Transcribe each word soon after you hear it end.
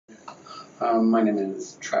My name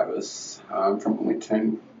is Travis. I'm from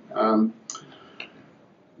Bloomington. The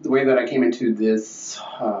way that I came into this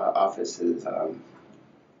office is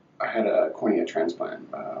I had a cornea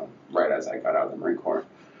transplant right as I got out of the Marine Corps.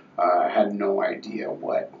 I had no idea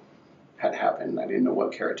what had happened. I didn't know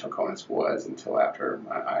what keratoconus was until after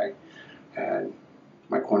I had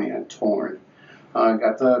my cornea torn. I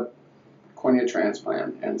got the cornea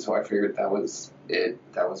transplant, and so I figured that was it.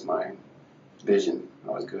 That was my vision.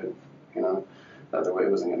 I was good, you know. The other way,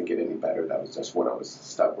 it wasn't going to get any better. That was just what I was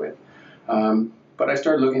stuck with. But I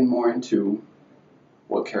started looking more into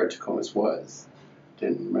what keratoconus was.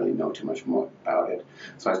 Didn't really know too much more about it,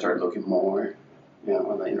 so I started looking more,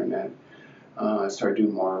 on the internet. I started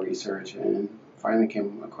doing more research, and finally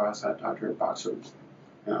came across Dr. Wachler,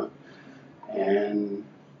 and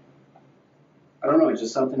I don't know,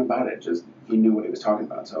 just something about it. Just he knew what he was talking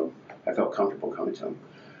about, so I felt comfortable coming to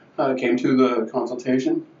him. Came to the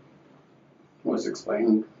consultation, was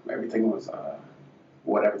explained everything was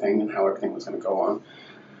what everything and how everything was going to go on.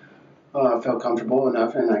 I felt comfortable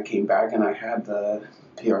enough, and I came back and I had the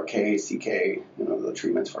PRK, CK, the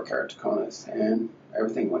treatments for keratoconus, and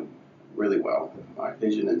everything went really well. My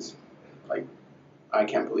vision is like, I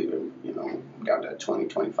can't believe it, down to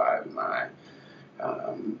 20/25 in my eye.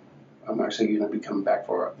 I'm actually going to be coming back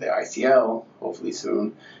for the ICL hopefully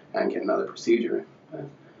soon and get another procedure.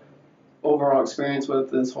 Overall experience with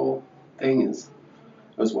this whole thing it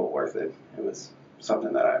was well worth it. It was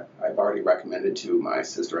something that I've already recommended to my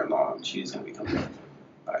sister-in-law, and she's going to be coming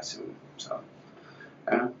by soon. So,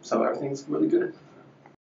 so everything's really good.